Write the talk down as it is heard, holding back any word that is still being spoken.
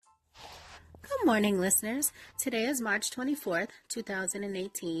Good morning, listeners. Today is March 24th,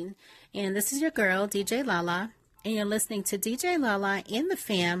 2018, and this is your girl, DJ Lala, and you're listening to DJ Lala in the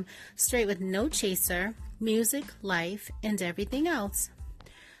Fam, straight with no chaser, music, life, and everything else.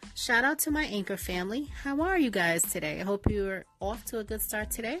 Shout out to my Anchor family. How are you guys today? I hope you're off to a good start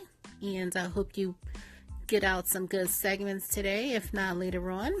today, and I hope you get out some good segments today. If not,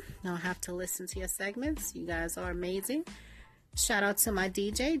 later on, I'll have to listen to your segments. You guys are amazing. Shout out to my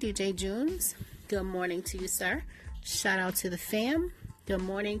DJ Junes. Good morning to you, sir. Shout out to the fam. Good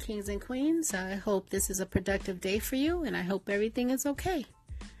morning, kings and queens. I hope this is a productive day for you, and I hope everything is okay.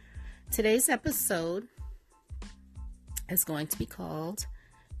 Today's episode is going to be called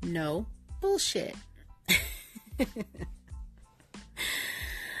No Bullshit.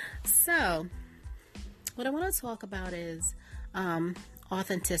 So, what I want to talk about is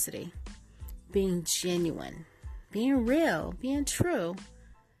authenticity, being genuine, being real, being true,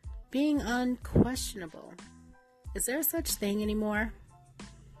 being unquestionable. Is there such thing anymore?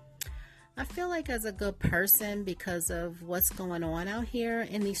 I feel like as a good person, because of what's going on out here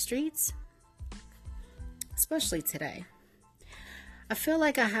in these streets, especially today, I feel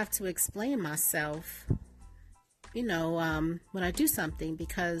like I have to explain myself, when I do something,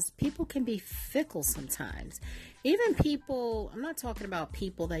 because people can be fickle sometimes. Even people, I'm not talking about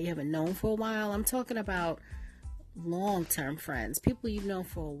people that you haven't known for a while. I'm talking about long-term friends, people you've known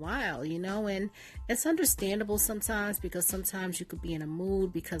for a while, and it's understandable sometimes, because sometimes you could be in a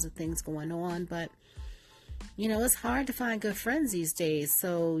mood because of things going on, but it's hard to find good friends these days,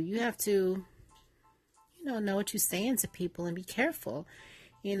 so you have to know what you're saying to people and be careful.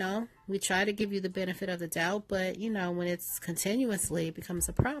 We try to give you the benefit of the doubt, but when it's continuously, it becomes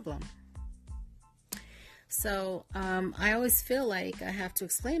a problem. So I always feel like I have to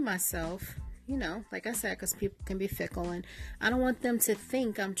explain myself, like I said, because people can be fickle, and I don't want them to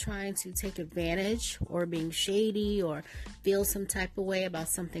think I'm trying to take advantage or being shady or feel some type of way about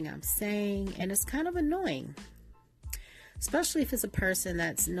something I'm saying. And it's kind of annoying, especially if it's a person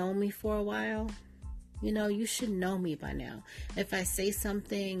that's known me for a while. You should know me by now. If I say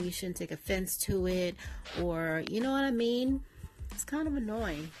something, you shouldn't take offense to it, or you know what I mean? It's kind of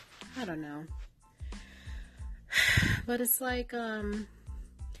annoying. I don't know. But it's like,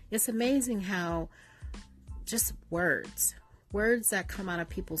 it's amazing how just words that come out of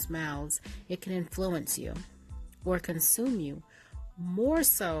people's mouths, it can influence you or consume you, more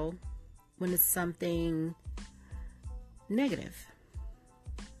so when it's something negative.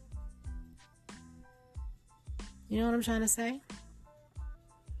 You know what I'm trying to say?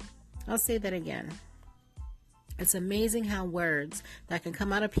 I'll say that again. It's amazing how words that can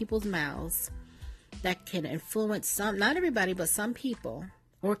come out of people's mouths that can influence some, not everybody, but some people,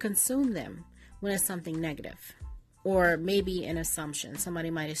 or consume them when it's something negative, or maybe an assumption. Somebody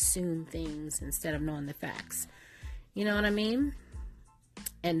might assume things instead of knowing the facts. You know what I mean?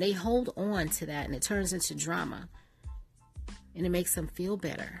 And they hold on to that, and it turns into drama, and it makes them feel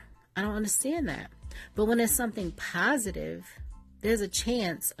better. I don't understand that. But when it's something positive, there's a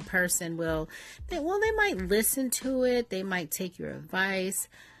chance a person they might listen to it, they might take your advice,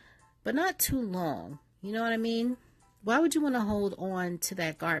 but not too long. You know what I mean? Why would you want to hold on to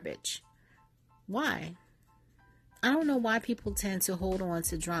that garbage? Why? I don't know why people tend to hold on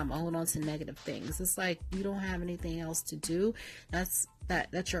to drama, hold on to negative things. It's like you don't have anything else to do. That's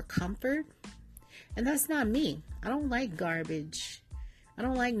your comfort. And that's not me. I don't like garbage. I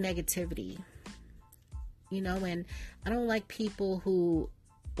don't like negativity. And I don't like people who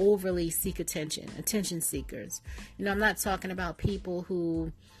overly seek attention seekers. I'm not talking about people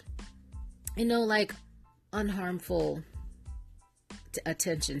who, like unharmful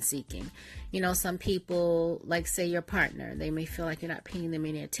attention seeking. Some people, like say your partner, they may feel like you're not paying them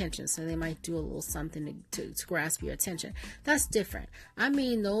any attention, so they might do a little something to grasp your attention. That's different. I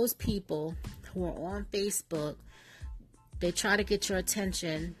mean those people who are on Facebook, they try to get your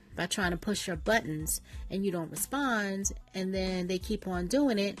attention by trying to push your buttons and you don't respond, and then they keep on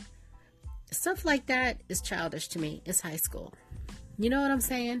doing it. Stuff like that is childish to me. It's high school. You know what I'm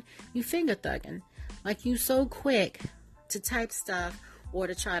saying? You finger thugging. Like you so quick to type stuff or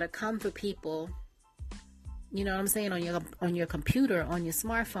to try to come for people, you know what I'm saying, on your computer, on your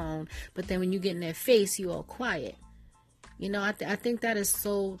smartphone, but then when you get in their face, you all quiet. I think that is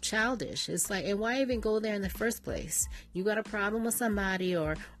so childish. It's like, and why even go there in the first place? You got a problem with somebody,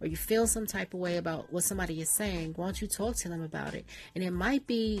 or you feel some type of way about what somebody is saying. Why don't you talk to them about it? And it might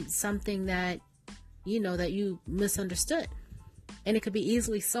be something that, that you misunderstood. And it could be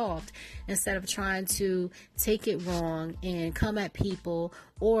easily solved instead of trying to take it wrong and come at people,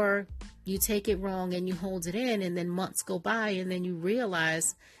 or you take it wrong and you hold it in, and then months go by and then you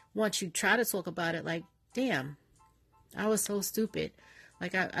realize, once you try to talk about it, like, damn, I was so stupid.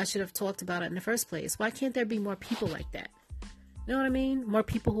 Like, I should have talked about it in the first place. Why can't there be more people like that? You know what I mean? More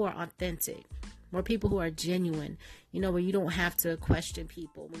people who are authentic. More people who are genuine. You know, where you don't have to question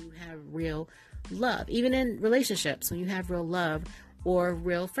people, when you have real love. Even in relationships, when you have real love or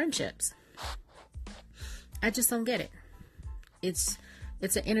real friendships. I just don't get it. It's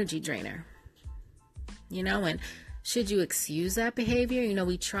an energy drainer. You know, and should you excuse that behavior? You know,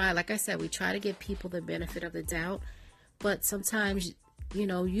 we try, like I said, we try to give people the benefit of the doubt. But sometimes, you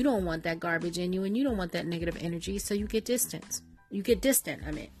know, you don't want that garbage in you and you don't want that negative energy. So you get distant.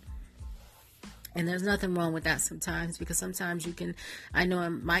 And there's nothing wrong with that sometimes, because sometimes you can, I know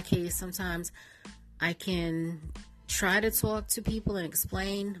in my case, sometimes I can try to talk to people and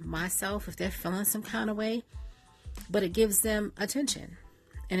explain myself if they're feeling some kind of way, but it gives them attention.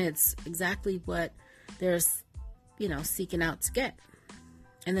 And it's exactly what they're, you know, seeking out to get.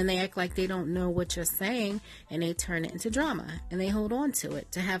 And then they act like they don't know what you're saying, and they turn it into drama, and they hold on to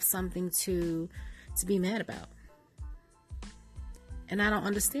it to have something to be mad about. And I don't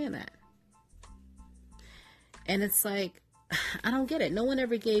understand that. And it's like, I don't get it. No one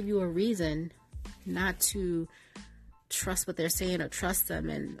ever gave you a reason not to trust what they're saying or trust them.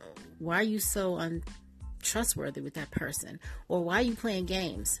 And why are you so untrustworthy with that person? Or why are you playing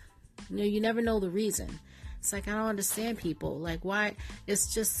games? You know, you never know the reason. It's like, I don't understand people. Like, why?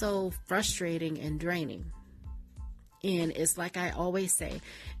 It's just so frustrating and draining. And it's like I always say,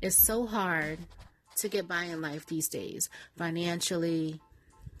 it's so hard to get by in life these days, financially,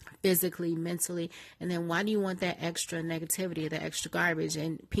 physically, mentally. And then why do you want that extra negativity, that extra garbage,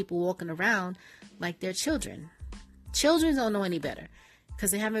 and people walking around like they're children? Children don't know any better,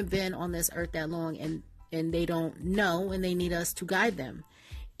 because they haven't been on this earth that long, and they don't know, and they need us to guide them.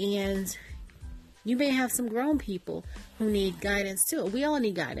 And you may have some grown people who need guidance too. We all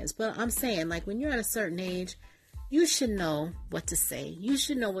need guidance, but I'm saying, like, when you're at a certain age, you should know what to say. You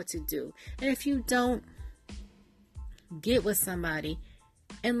should know what to do. And if you don't, get with somebody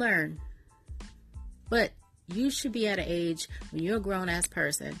and learn. But you should be at an age when you're a grown-ass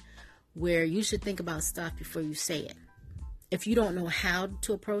person where you should think about stuff before you say it. If you don't know how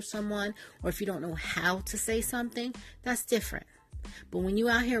to approach someone, or if you don't know how to say something, that's different. But when you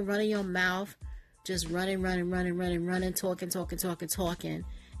out here running your mouth, just running, talking,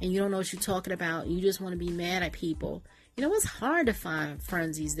 and you don't know what you're talking about, you just want to be mad at people. You know, it's hard to find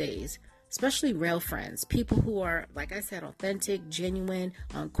friends these days. Especially real friends, people who are, like I said, authentic, genuine,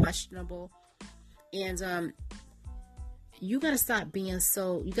 unquestionable. And you got to stop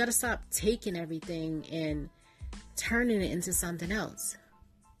you got to stop taking everything and turning it into something else.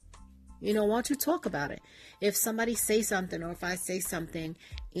 You know, why don't you talk about it? If somebody say something, or if I say something,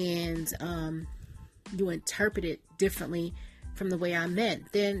 and you interpret it differently from the way I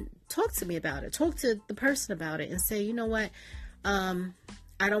meant, then talk to me about it. Talk to the person about it and say, you know what,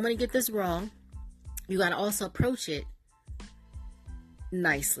 I don't want to get this wrong. You got to also approach it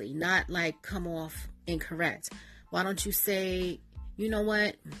nicely, not like come off incorrect. Why don't you say, you know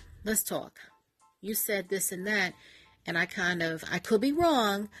what, let's talk. You said this and that, and I could be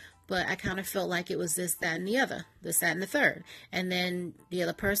wrong, but I kind of felt like it was this, that, and the other, this, that, and the third. And then the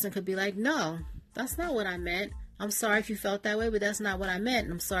other person could be like, no, that's not what I meant. I'm sorry if you felt that way, but that's not what I meant.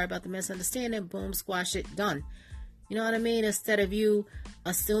 And I'm sorry about the misunderstanding. Boom, squash it, done. You know what I mean? Instead of you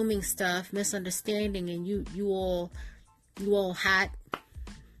assuming stuff, misunderstanding, and you all hot,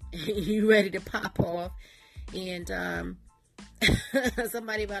 you ready to pop off, and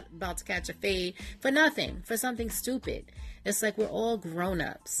somebody about to catch a fade for nothing, for something stupid. It's like we're all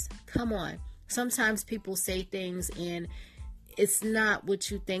grown-ups. Come on. Sometimes people say things and it's not what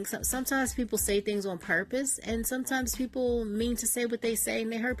you think. Sometimes people say things on purpose, and sometimes people mean to say what they say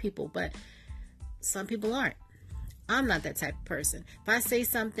and they hurt people, but some people aren't. I'm not that type of person. If I say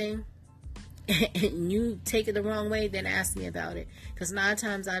something and you take it the wrong way, then ask me about it. Because 9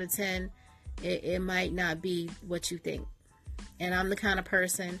 times out of 10, it might not be what you think. And I'm the kind of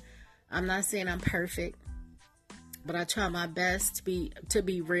person, I'm not saying I'm perfect, but I try my best to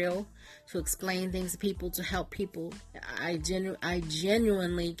be real, to explain things to people, to help people. I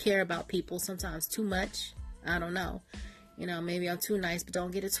genuinely care about people, sometimes too much. I don't know. You know, maybe I'm too nice, but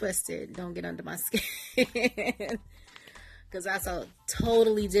don't get it twisted. Don't get under my skin. Because that's a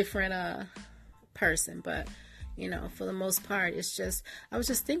totally different person. But, you know, for the most part, it's just, I was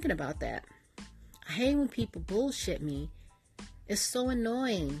just thinking about that. I hate when people bullshit me. It's so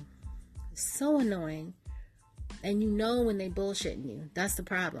annoying. So annoying. And you know when they bullshitting you. That's the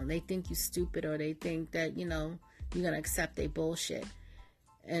problem. They think you stupid, or they think that, you know, you're going to accept their bullshit.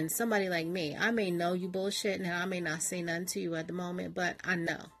 And somebody like me, I may know you bullshitting, and I may not say nothing to you at the moment, but I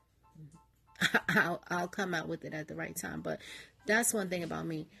know. I'll come out with it at the right time. But that's one thing about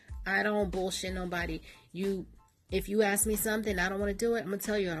me. I don't bullshit nobody. If you ask me something, I don't want to do it, I'm going to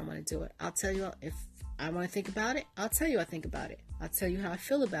tell you I don't want to do it. I'll tell you if I want to think about it. I'll tell you I think about it. I'll tell you how I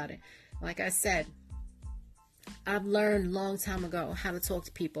feel about it. Like I said, I've learned a long time ago how to talk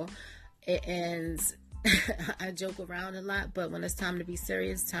to people. And I joke around a lot, but when it's time to be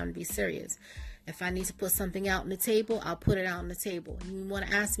serious, it's time to be serious. If I need to put something out on the table, I'll put it out on the table. You want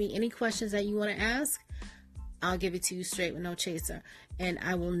to ask me any questions that you want to ask, I'll give it to you straight with no chaser. And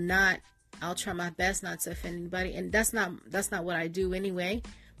I'll try my best not to offend anybody. And that's not what I do anyway,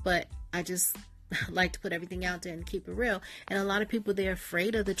 but I just like to put everything out there and keep it real. And a lot of people, they're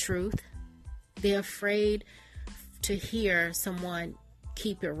afraid of the truth. They're afraid to hear someone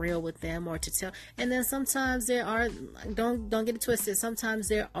keep it real with them or to tell. And then sometimes there are, don't get it twisted, sometimes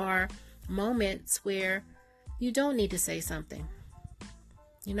there are moments where you don't need to say something.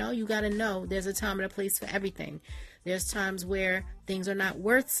 You know, you got to know there's a time and a place for everything. There's times where things are not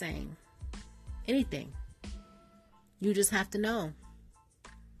worth saying. Anything. You just have to know.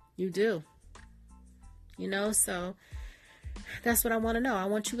 You do. You know, so that's what I want to know. I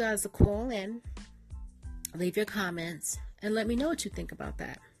want you guys to call in, leave your comments, and let me know what you think about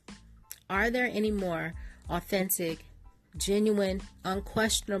that. Are there any more authentic, genuine,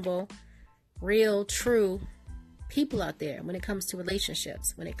 unquestionable, real, true people out there when it comes to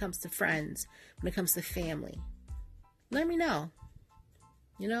relationships, when it comes to friends, when it comes to family? Let me know.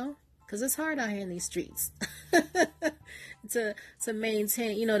 You know, because it's hard out here in these streets to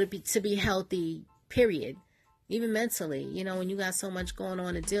maintain, you know, to be healthy, period. Even mentally, you know, when you got so much going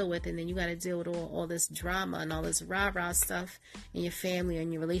on to deal with, and then you got to deal with all this drama and all this rah-rah stuff in your family or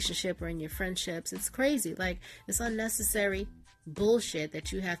in your relationship or in your friendships. It's crazy. Like, it's unnecessary bullshit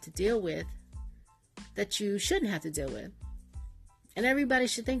that you have to deal with that you shouldn't have to deal with. And everybody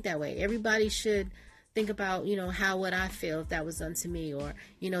should think that way. Everybody should think about, you know, how would I feel if that was done to me? Or,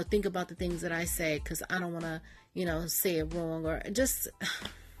 you know, think about the things that I say because I don't want to, you know, say it wrong or just...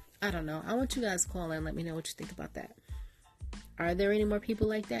 I don't know. I want you guys to call in and let me know what you think about that. Are there any more people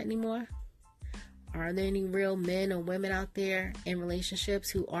like that anymore? Are there any real men or women out there in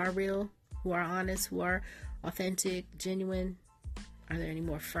relationships who are real, who are honest, who are authentic, genuine? Are there any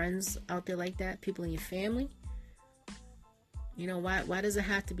more friends out there like that? People in your family? You know, why does it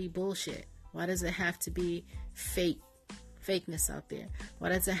have to be bullshit? Why does it have to be fakeness out there? Why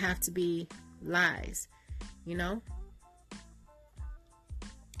does it have to be lies? You know?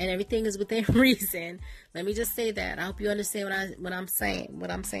 And everything is within reason. Let me just say that. I hope you understand what I'm saying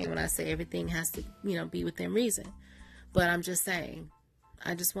when I say everything has to, you know, be within reason. But I'm just saying,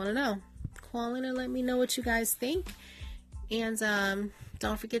 I just want to know. Call in and let me know what you guys think. And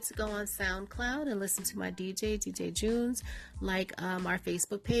don't forget to go on SoundCloud and listen to my DJ Junes. Like our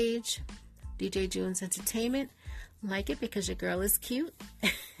Facebook page, DJ Junes Entertainment. Like it because your girl is cute.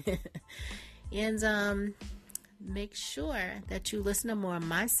 And make sure that you listen to more of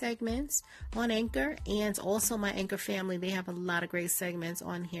my segments on Anchor, and also my Anchor family. They have a lot of great segments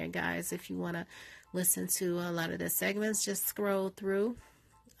on here, guys. If you want to listen to a lot of the segments, just scroll through.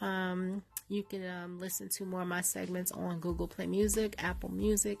 You can listen to more of my segments on Google Play Music, Apple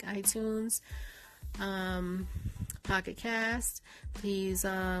Music, iTunes, Pocket Cast. Please,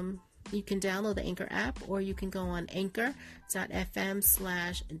 you can download the Anchor app, or you can go on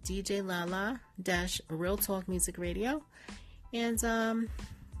anchor.fm/DJLala-Real Talk Music Radio. And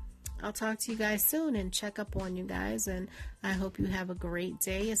I'll talk to you guys soon and check up on you guys. And I hope you have a great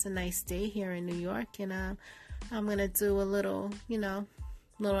day. It's a nice day here in New York. And I'm going to do a little, you know,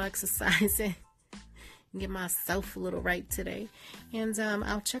 little exercising and get myself a little right today. And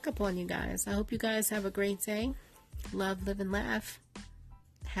I'll check up on you guys. I hope you guys have a great day. Love, live, and laugh.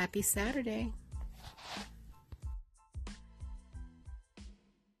 Happy Saturday.